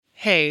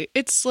Hey,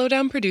 it's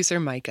Slowdown producer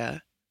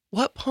Micah.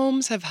 What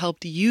poems have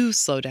helped you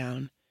slow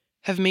down,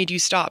 have made you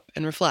stop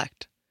and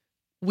reflect?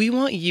 We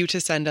want you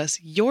to send us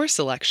your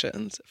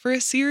selections for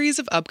a series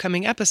of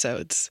upcoming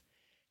episodes.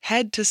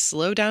 Head to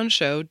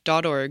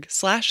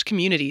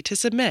slowdownshow.org/community to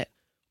submit,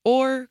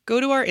 or go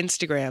to our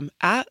Instagram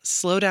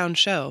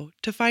 @slowdownshow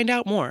to find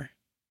out more.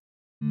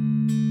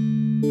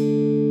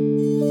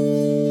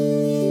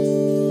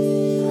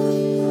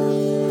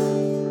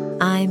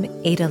 I'm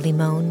Ada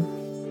Limon,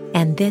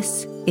 and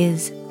this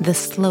is The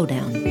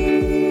Slowdown.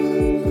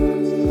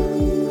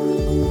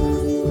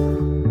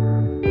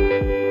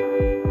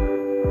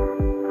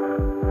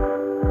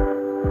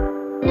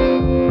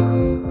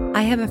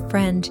 I have a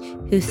friend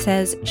who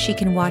says she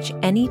can watch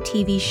any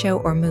TV show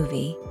or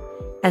movie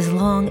as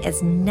long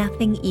as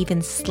nothing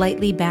even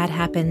slightly bad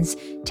happens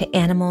to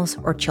animals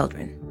or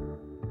children.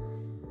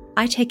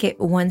 I take it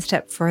one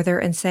step further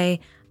and say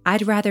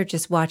I'd rather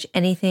just watch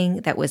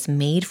anything that was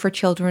made for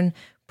children,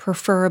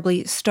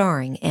 preferably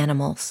starring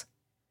animals.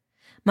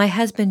 My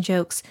husband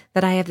jokes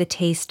that I have the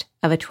taste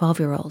of a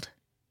 12-year-old,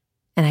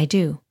 and I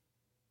do.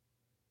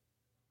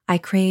 I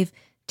crave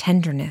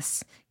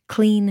tenderness,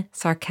 clean,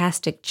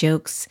 sarcastic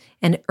jokes,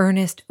 and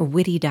earnest,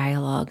 witty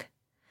dialogue.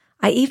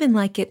 I even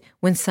like it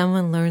when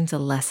someone learns a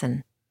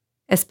lesson,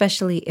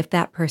 especially if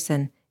that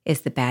person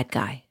is the bad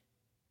guy.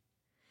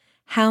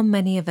 How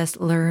many of us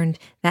learned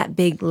that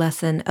big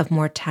lesson of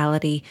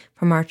mortality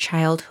from our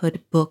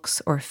childhood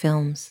books or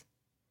films?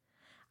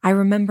 I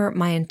remember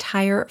my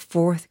entire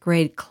 4th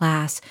grade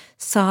class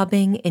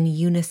sobbing in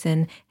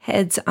unison,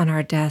 heads on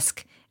our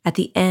desk, at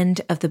the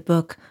end of the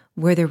book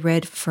Where the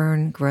Red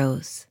Fern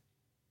Grows.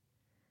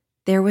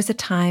 There was a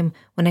time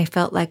when I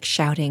felt like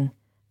shouting,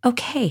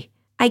 "Okay,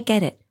 I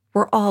get it,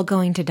 we're all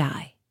going to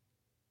die."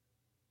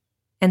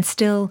 And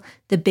still,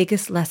 the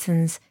biggest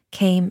lessons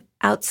came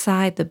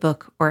outside the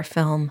book or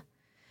film,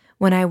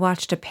 when I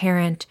watched a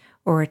parent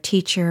or a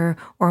teacher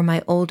or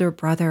my older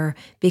brother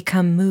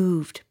become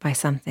moved by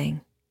something.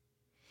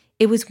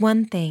 It was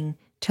one thing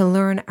to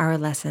learn our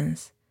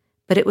lessons,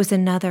 but it was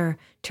another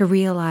to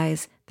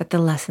realize that the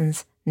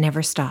lessons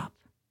never stop.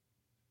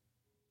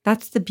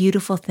 That's the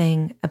beautiful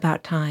thing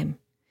about time.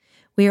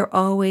 We are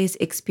always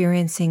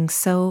experiencing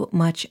so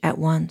much at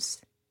once.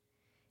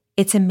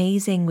 It's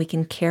amazing we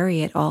can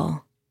carry it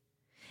all.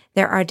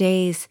 There are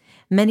days,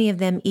 many of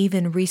them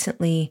even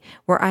recently,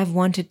 where I've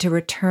wanted to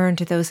return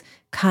to those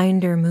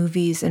kinder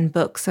movies and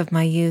books of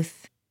my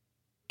youth.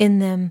 In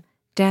them,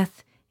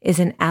 death is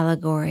an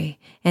allegory,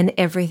 and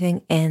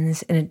everything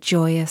ends in a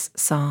joyous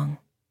song.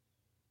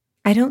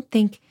 I don't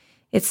think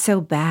it's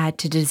so bad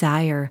to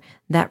desire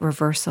that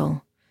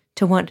reversal,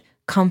 to want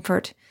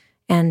comfort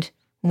and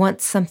want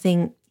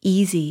something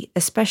easy,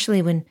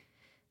 especially when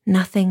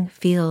nothing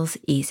feels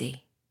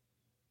easy.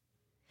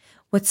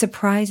 What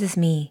surprises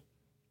me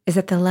is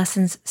that the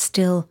lessons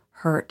still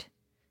hurt,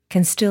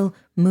 can still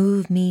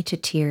move me to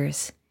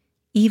tears,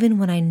 even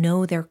when I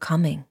know they're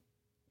coming.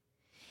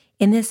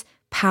 In this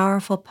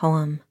powerful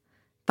poem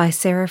by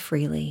Sarah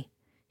Freligh,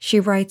 she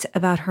writes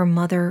about her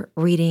mother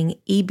reading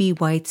E.B.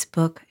 White's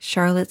book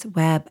Charlotte's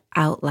Web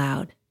out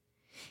loud.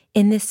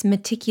 In this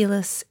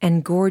meticulous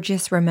and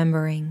gorgeous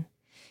remembering,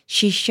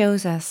 she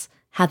shows us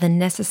how the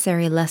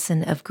necessary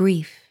lesson of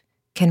grief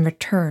can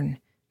return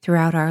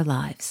throughout our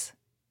lives.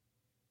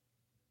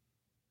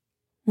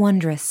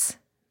 Wondrous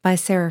by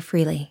Sarah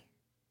Freligh.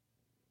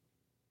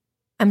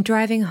 I'm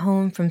driving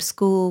home from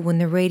school when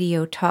the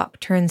radio talk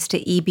turns to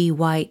E.B.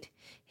 White,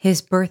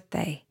 his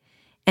birthday,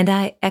 and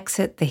I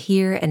exit the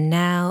here and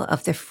now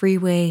of the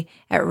freeway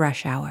at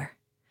rush hour.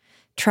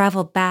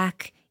 Travel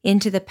back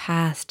into the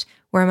past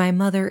where my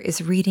mother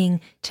is reading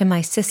to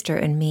my sister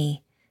and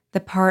me the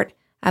part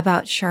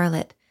about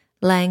Charlotte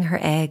laying her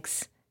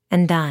eggs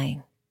and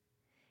dying.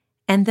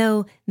 And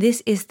though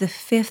this is the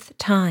 5th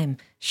time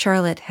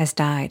Charlotte has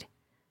died,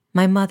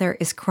 my mother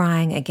is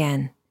crying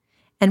again,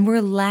 and we're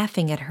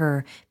laughing at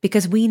her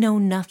because we know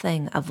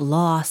nothing of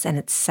loss and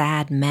its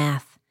sad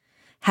math,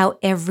 how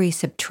every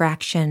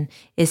subtraction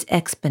is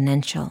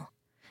exponential,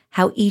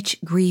 how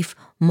each grief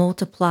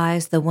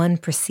multiplies the one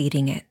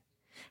preceding it,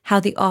 how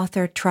the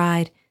author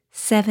tried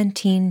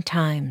 17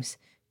 times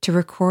to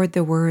record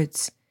the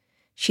words,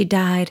 "She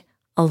died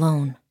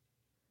alone,"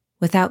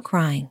 without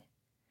crying.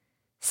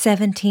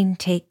 17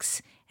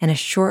 takes and a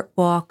short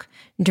walk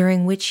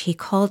during which he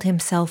called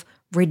himself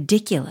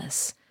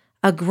ridiculous,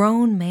 a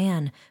grown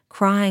man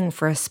crying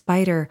for a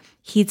spider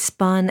he'd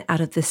spun out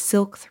of the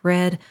silk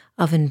thread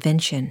of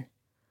invention.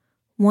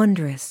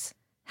 Wondrous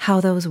how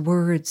those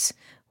words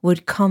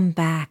would come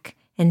back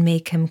and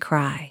make him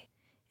cry.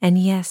 And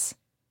yes,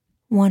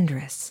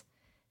 wondrous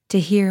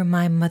to hear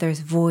my mother's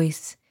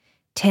voice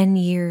 10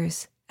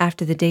 years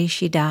after the day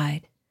she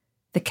died,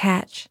 the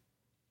catch,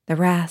 the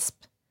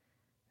rasp,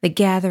 the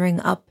gathering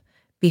up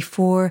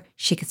before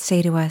she could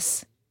say to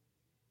us,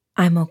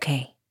 "I'm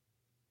okay."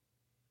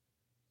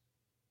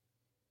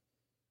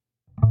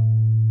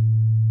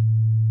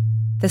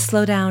 The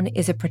Slowdown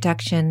is a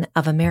production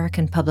of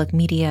American Public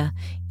Media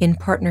in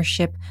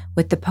partnership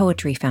with the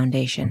Poetry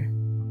Foundation.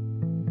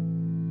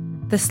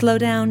 The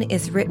Slowdown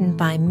is written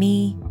by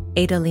me,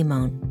 Ada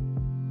Limon.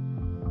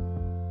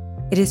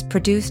 It is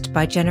produced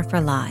by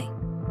Jennifer Lai.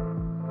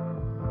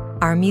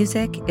 Our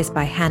music is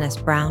by Hannes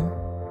Brown.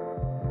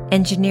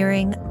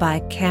 Engineering by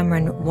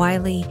Cameron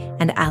Wiley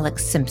and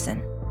Alex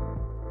Simpson.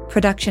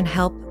 Production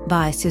help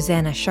by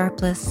Susanna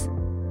Sharpless.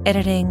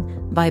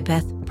 Editing by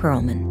Beth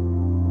Perlman.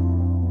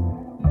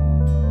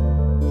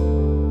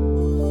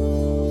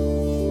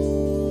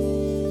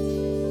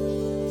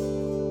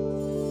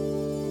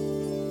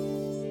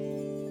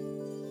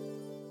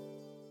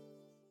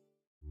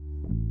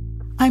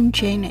 I'm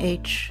Jane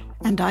H.,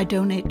 and I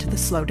donate to The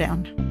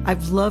Slowdown.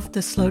 I've loved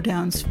The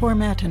Slowdown's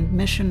format and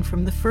mission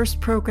from the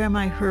first program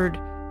I heard,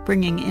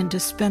 bringing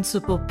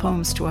indispensable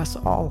poems to us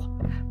all.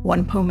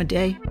 One poem a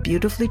day,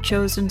 beautifully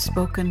chosen,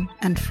 spoken,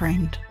 and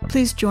framed.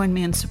 Please join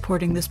me in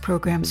supporting this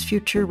program's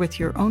future with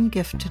your own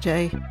gift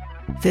today.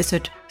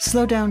 Visit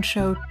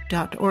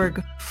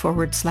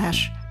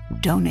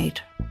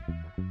slowdownshow.org/donate.